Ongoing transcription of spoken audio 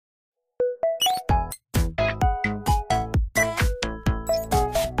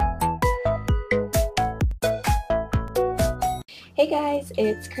guys,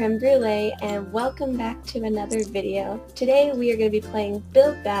 it's Creme Brulee and welcome back to another video. Today we are going to be playing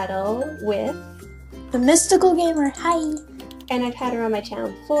Build Battle with the Mystical Gamer. Hi! And I've had her on my channel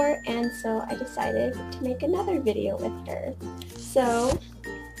before, and so I decided to make another video with her. So,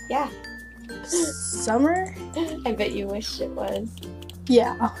 yeah. Summer? I bet you wish it was.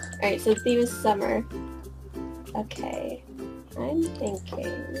 Yeah. Alright, so the theme is summer. Okay. I'm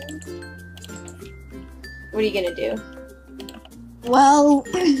thinking... What are you gonna do? Well,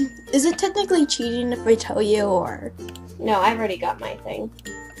 is it technically cheating if I tell you, or? No, I've already got my thing.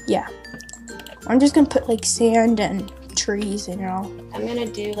 Yeah. I'm just gonna put like sand and trees, you know. I'm gonna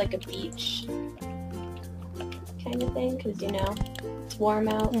do like a beach kind of thing, because you know, it's warm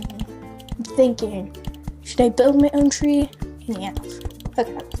out. I'm thinking, should I build my own tree? Yeah.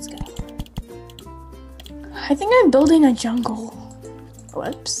 Okay, let's go. I think I'm building a jungle.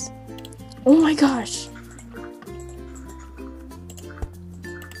 Whoops. Oh my gosh.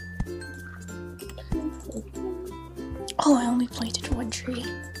 Oh, I only planted one tree.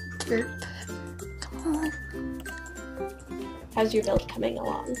 Derp. Come on. How's your build coming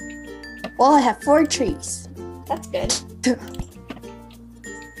along? Well, I have 4 trees. That's good.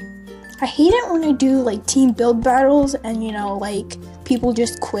 I hate it when I do like team build battles and you know, like people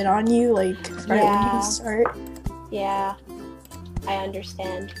just quit on you like right when you start. Yeah, I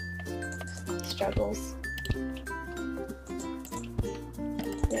understand the struggles.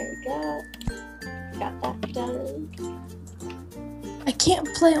 There we go. Got that done. I can't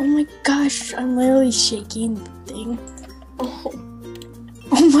play. Oh my gosh, I'm literally shaking the thing.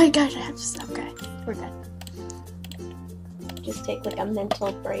 Oh my gosh, I have to stop, guys. We're good. Just take like a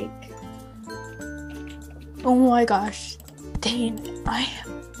mental break. Oh my gosh, dang!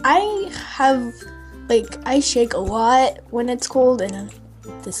 I have like I shake a lot when it's cold, and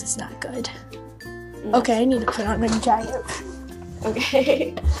this is not good. Okay, I need to put on my jacket.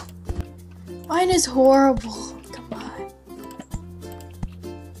 Okay. Mine is horrible. Come on.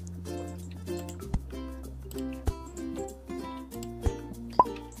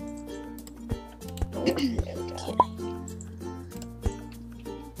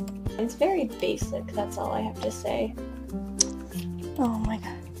 It's very basic, that's all I have to say. Oh my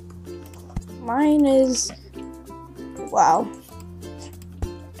god. Mine is... Wow.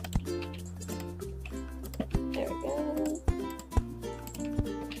 There we go.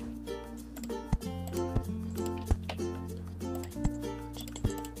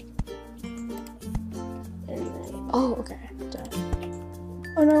 And then... Oh, okay. Done.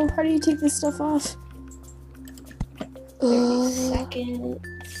 Oh no, how do you take this stuff off? 30 seconds.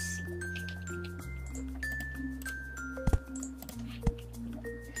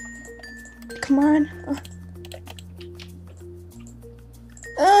 Come on.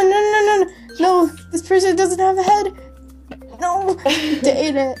 Oh, no. No, this person doesn't have a head. No,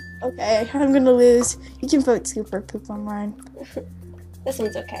 dang it. Okay, I'm gonna lose. You can vote super poop on mine. This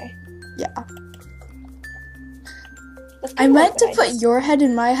one's okay. Yeah. I meant to put your head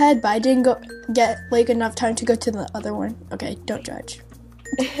in my head, but I didn't get like enough time to go to the other one. Okay, don't judge.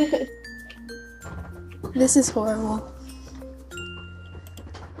 This is horrible.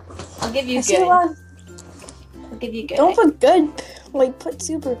 I'll give you good. I'll give you good. Don't put good. Like put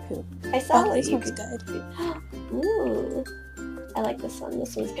super poop. I saw what this you one's good. Ooh, I like this one.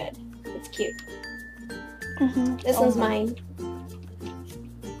 This one's good. It's cute. Mm-hmm. This one's mine.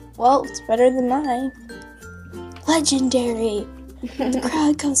 Well, it's better than mine. Legendary. The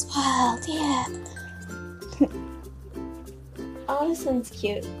crowd goes wild. Yeah. Oh, this one's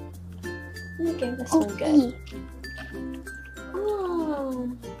cute. I'm gonna give this one good.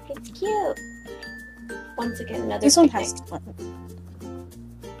 Oh, it's cute. Once again, another This one picnic. has fun.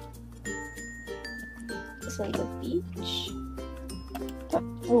 This one's a beach.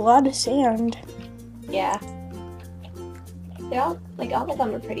 A lot of sand. Yeah. They're all, like, all of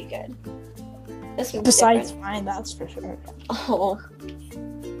them are pretty good. This one's Besides different. mine, that's for sure. Oh.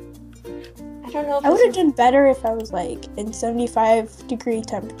 I don't know if I would have done better if I was like in 75-degree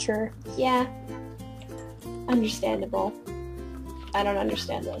temperature. Yeah. Understandable. I don't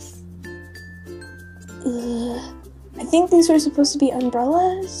understand this. I think these were supposed to be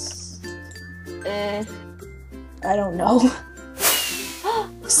umbrellas. Eh. I don't know.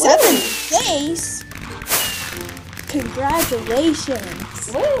 7th place?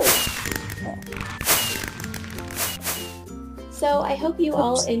 Congratulations. Woo! So I hope you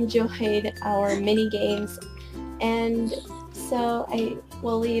all enjoyed our mini games, and so I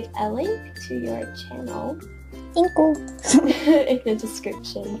will leave a link to your channel Thank you. in the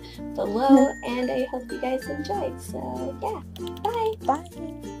description below, and I hope you guys enjoyed. So yeah, bye! Bye.